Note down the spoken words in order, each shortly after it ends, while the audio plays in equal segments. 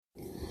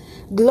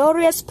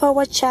Glorious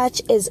Power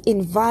Church is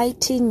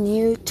inviting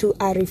you to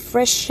a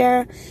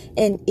refresher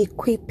and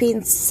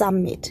equipping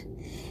summit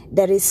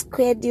that is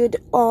scheduled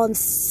on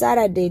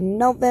Saturday,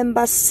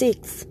 November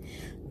 6th,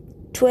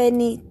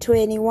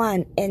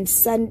 2021 and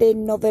Sunday,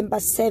 November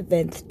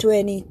 7th,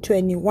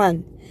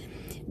 2021.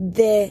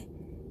 The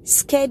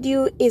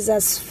schedule is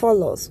as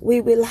follows. We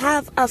will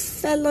have a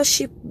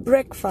fellowship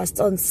breakfast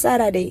on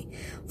Saturday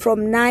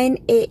from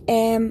 9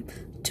 a.m.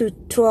 to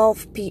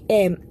 12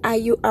 p.m. Are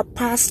you a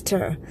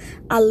pastor,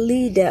 a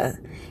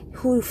leader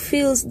who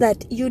feels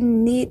that you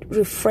need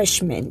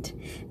refreshment?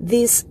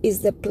 This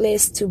is the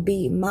place to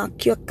be.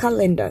 Mark your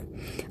calendar.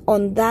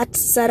 On that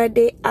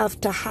Saturday,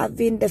 after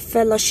having the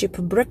fellowship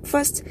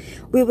breakfast,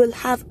 we will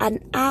have an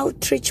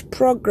outreach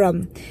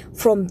program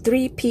from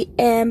 3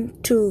 p.m.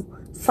 to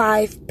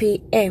 5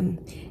 p.m.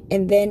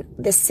 And then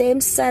the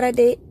same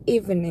Saturday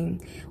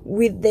evening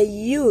with the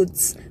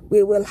youths,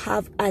 we will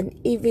have an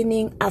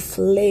evening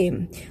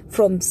aflame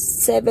from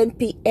 7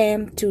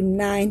 p.m. to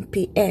 9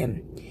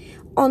 p.m.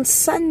 On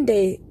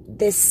Sunday,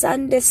 the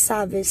Sunday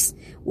service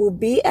will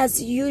be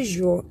as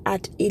usual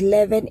at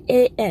 11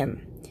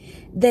 a.m.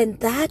 Then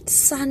that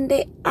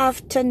Sunday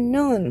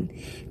afternoon,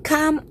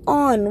 come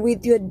on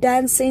with your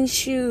dancing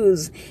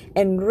shoes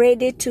and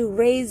ready to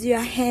raise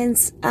your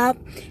hands up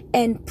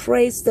and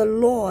praise the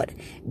Lord.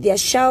 There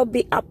shall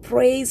be a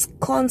praise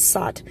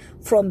concert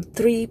from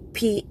 3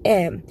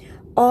 p.m.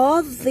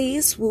 All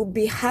this will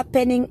be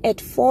happening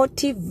at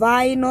 40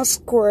 Vinyl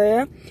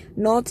Square,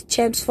 North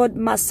Chelmsford,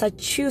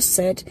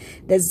 Massachusetts.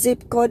 The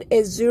zip code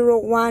is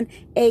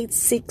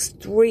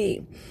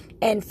 01863.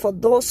 And for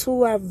those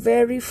who are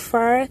very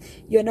far,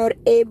 you're not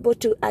able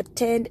to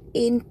attend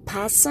in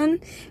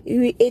person,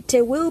 it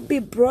will be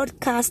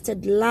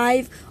broadcasted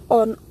live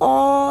on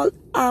all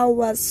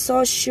our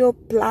social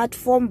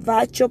platform,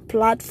 virtual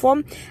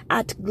platform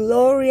at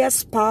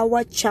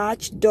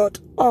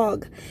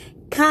gloriouspowerchurch.org.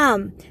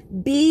 Come,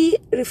 be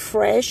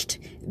refreshed,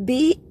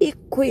 be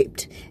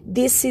equipped.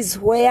 This is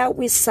where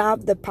we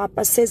serve the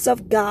purposes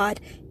of God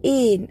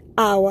in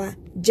our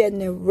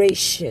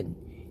generation.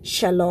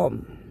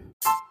 Shalom.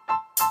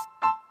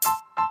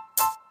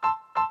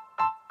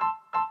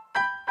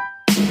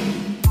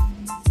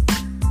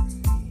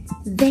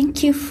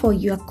 Thank you for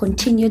your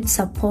continued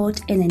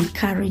support and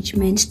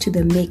encouragement to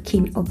the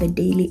making of the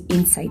Daily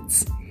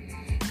Insights,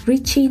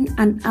 reaching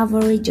an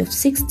average of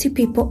 60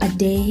 people a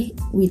day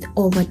with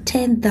over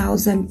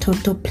 10,000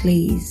 total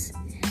plays.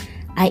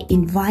 I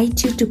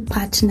invite you to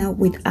partner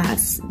with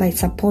us by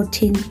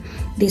supporting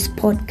this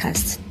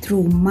podcast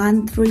through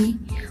monthly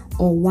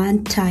or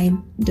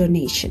one-time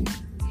donation.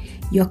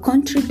 Your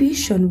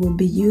contribution will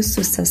be used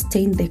to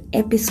sustain the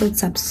episode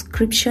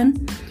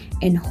subscription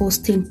and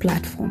hosting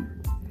platform.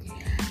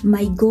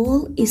 My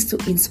goal is to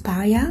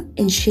inspire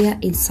and share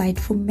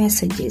insightful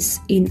messages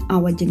in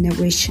our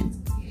generation,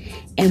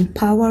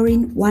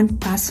 empowering one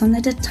person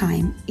at a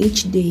time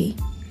each day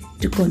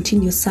to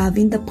continue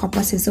serving the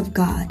purposes of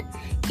God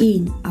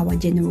in our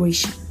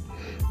generation.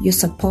 Your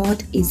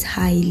support is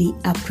highly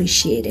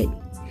appreciated.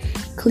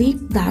 Click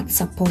that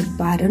support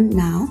button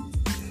now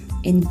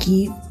and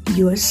give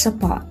your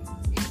support.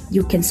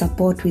 You can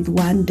support with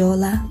 $1,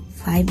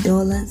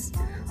 $5,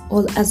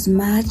 or as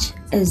much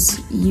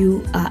as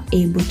you are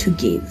able to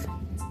give.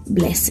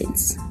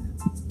 Blessings.